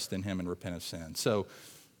to trust in him and repent of sin. So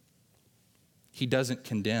he doesn't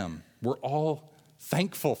condemn. We're all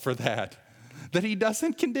thankful for that he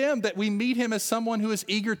doesn't condemn, that we meet him as someone who is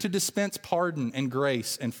eager to dispense pardon and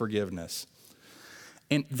grace and forgiveness.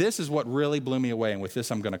 And this is what really blew me away, and with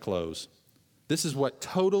this I'm going to close. This is what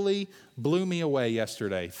totally blew me away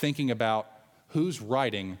yesterday, thinking about who's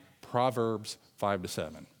writing Proverbs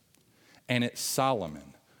 5-7. And it's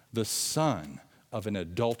Solomon, the son of an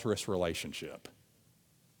adulterous relationship.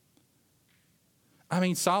 I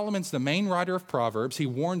mean, Solomon's the main writer of Proverbs. He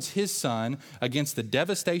warns his son against the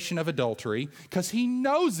devastation of adultery because he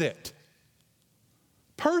knows it.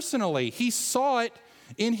 Personally, he saw it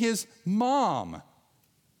in his mom,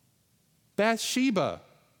 Bathsheba,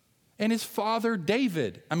 and his father,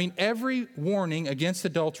 David. I mean, every warning against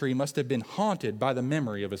adultery must have been haunted by the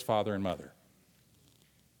memory of his father and mother.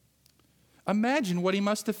 Imagine what he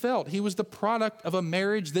must have felt. He was the product of a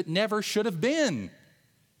marriage that never should have been.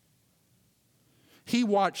 He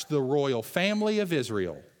watched the royal family of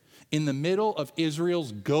Israel in the middle of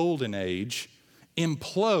Israel's golden age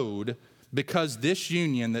implode because this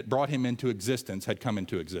union that brought him into existence had come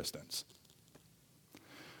into existence.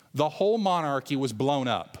 The whole monarchy was blown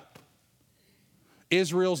up.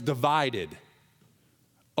 Israel's divided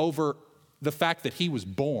over the fact that he was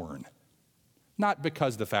born. Not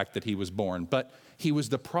because of the fact that he was born, but he was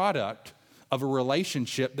the product of a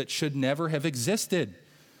relationship that should never have existed.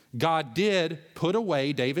 God did put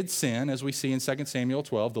away David's sin, as we see in 2 Samuel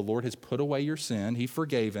 12. The Lord has put away your sin. He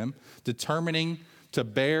forgave him, determining to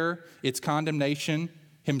bear its condemnation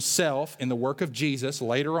himself in the work of Jesus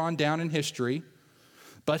later on down in history.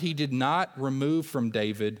 But he did not remove from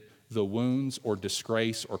David the wounds or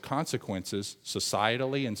disgrace or consequences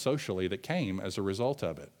societally and socially that came as a result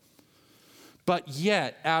of it. But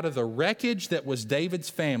yet, out of the wreckage that was David's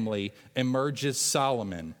family emerges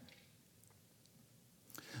Solomon.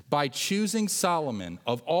 By choosing Solomon,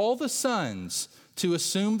 of all the sons, to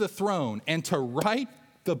assume the throne and to write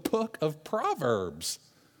the book of Proverbs,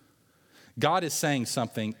 God is saying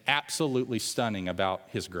something absolutely stunning about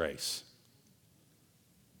his grace.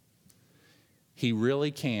 He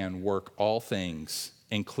really can work all things,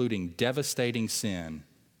 including devastating sin,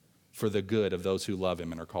 for the good of those who love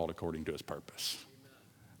him and are called according to his purpose.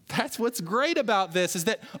 That's what's great about this, is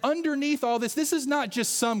that underneath all this, this is not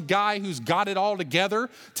just some guy who's got it all together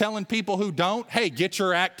telling people who don't, hey, get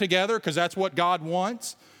your act together because that's what God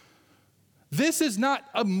wants. This is not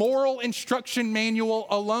a moral instruction manual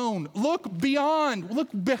alone. Look beyond, look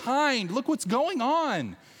behind, look what's going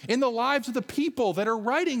on in the lives of the people that are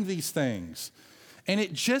writing these things. And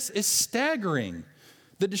it just is staggering.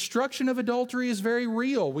 The destruction of adultery is very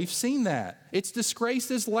real. We've seen that. Its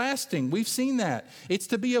disgrace is lasting. We've seen that. It's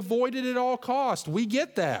to be avoided at all costs. We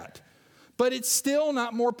get that. But it's still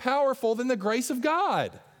not more powerful than the grace of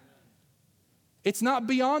God. It's not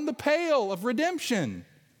beyond the pale of redemption.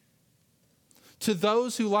 To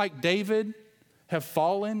those who, like David, have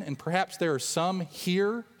fallen, and perhaps there are some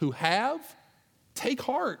here who have, take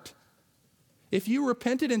heart. If you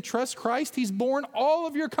repented and trust Christ, he's borne all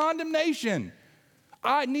of your condemnation.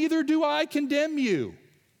 Neither do I condemn you.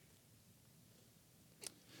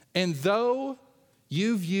 And though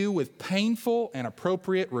you view with painful and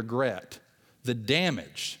appropriate regret the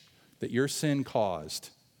damage that your sin caused,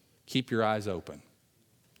 keep your eyes open.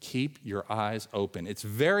 Keep your eyes open. It's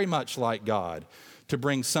very much like God to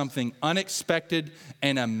bring something unexpected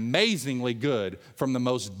and amazingly good from the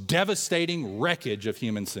most devastating wreckage of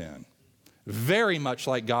human sin. Very much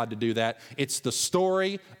like God to do that. It's the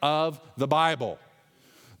story of the Bible.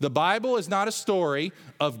 The Bible is not a story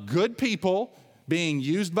of good people being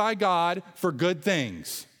used by God for good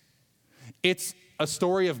things. It's a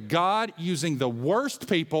story of God using the worst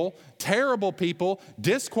people, terrible people,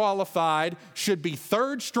 disqualified, should be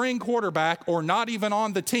third string quarterback or not even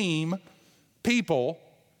on the team, people,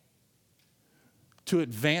 to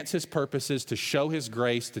advance his purposes, to show his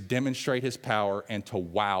grace, to demonstrate his power, and to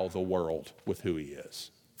wow the world with who he is.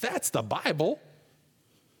 That's the Bible.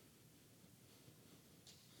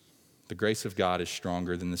 The grace of God is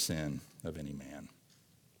stronger than the sin of any man.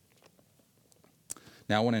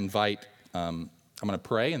 Now I want to invite, I'm going to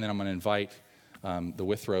pray, and then I'm going to invite the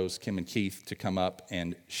Withrows, Kim and Keith, to come up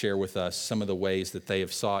and share with us some of the ways that they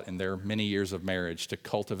have sought in their many years of marriage to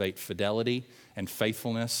cultivate fidelity and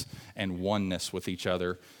faithfulness and oneness with each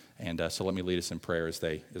other. And so let me lead us in prayer as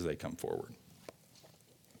they come forward.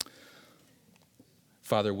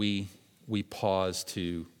 Father, we pause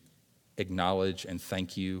to acknowledge and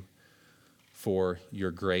thank you for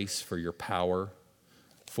your grace, for your power,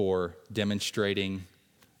 for demonstrating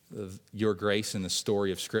your grace in the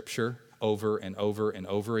story of Scripture over and over and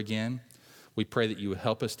over again. We pray that you would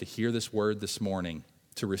help us to hear this word this morning,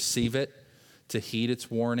 to receive it, to heed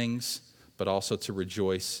its warnings, but also to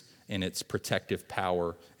rejoice in its protective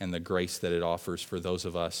power and the grace that it offers for those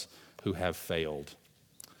of us who have failed.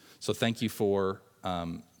 So thank you for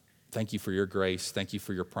your grace. Thank you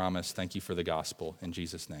for your promise. Thank you for the gospel. In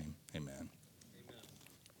Jesus' name, amen.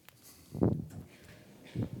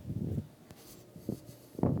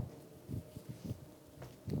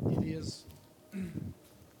 It is.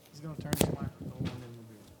 He's going to turn his microphone on in a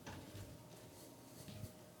bit.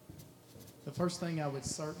 The first thing I would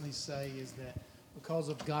certainly say is that because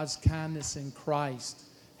of God's kindness in Christ,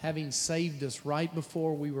 having saved us right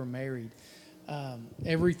before we were married,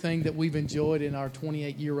 everything that we've enjoyed in our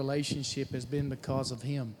 28-year relationship has been because of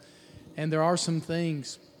Him. And there are some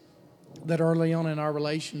things that early on in our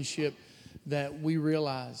relationship that we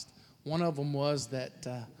realized. One of them was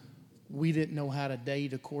that we didn't know how to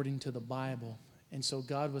date according to the Bible. And so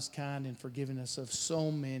God was kind in forgiving us of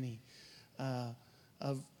so many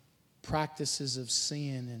of practices of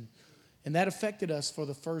sin. And that affected us for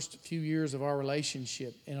the first few years of our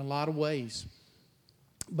relationship in a lot of ways.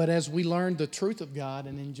 But as we learned the truth of God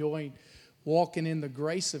and enjoyed walking in the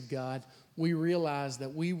grace of God, we realized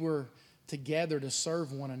that we were together to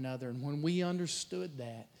serve one another. And when we understood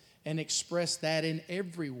that and expressed that in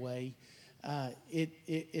every way,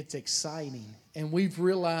 it's exciting. And we've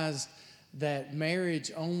realized that marriage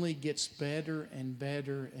only gets better and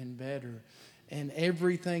better and better. And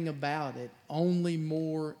everything about it only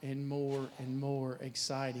more and more and more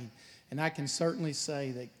exciting. And I can certainly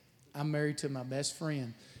say that I'm married to my best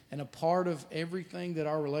friend. And a part of everything that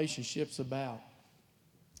our relationship's about,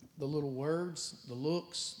 the little words, the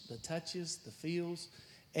looks, the touches, the feels,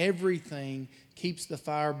 everything keeps the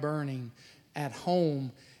fire burning at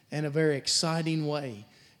home in a very exciting way.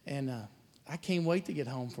 And I can't wait to get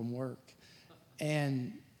home from work.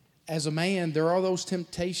 And as a man, there are those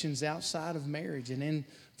temptations outside of marriage and in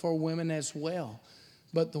for women as well.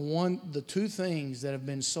 But the two things that have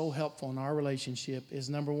been so helpful in our relationship is,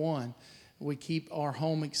 number one, we keep our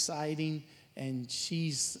home exciting, and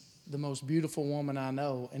she's the most beautiful woman I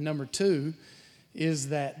know. And number two is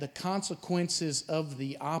that the consequences of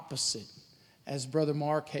the opposite, as Brother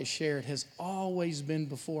Mark has shared, has always been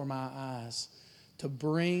before my eyes. To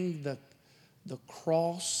bring the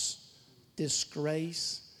cross,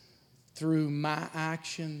 disgrace through my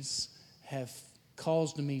actions have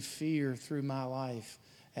caused me fear through my life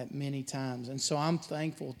at many times. And so I'm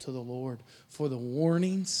thankful to the Lord for the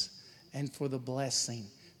warnings and for the blessing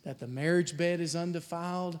that the marriage bed is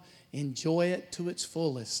undefiled, enjoy it to its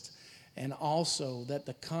fullest, and also that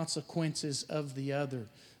the consequences of the other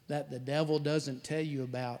that the devil doesn't tell you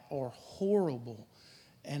about are horrible,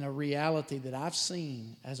 and a reality that I've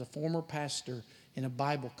seen as a former pastor in a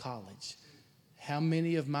Bible college. How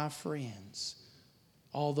many of my friends,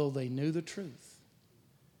 although they knew the truth,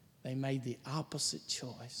 they made the opposite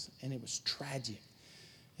choice, and it was tragic.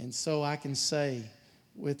 And so I can say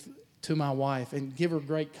to my wife and give her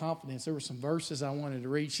great confidence, there were some verses I wanted to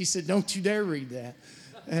read. She said, "Don't you dare read that."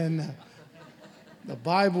 And the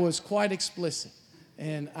Bible is quite explicit,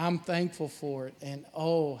 and I'm thankful for it. And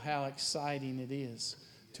oh, how exciting it is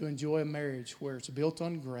to enjoy a marriage where it's built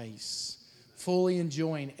on grace, fully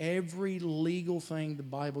enjoying every legal thing the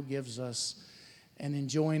Bible gives us and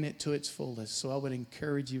enjoying it to its fullest. So I would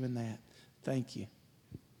encourage you in that. Thank you.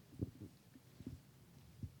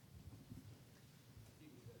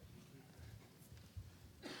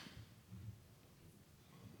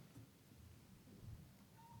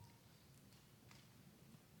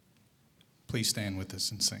 Please stand with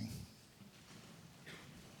us and sing.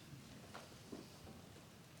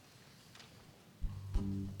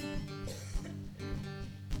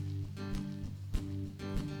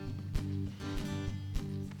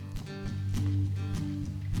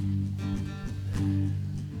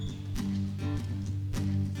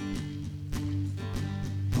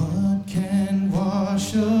 What can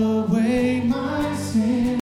wash away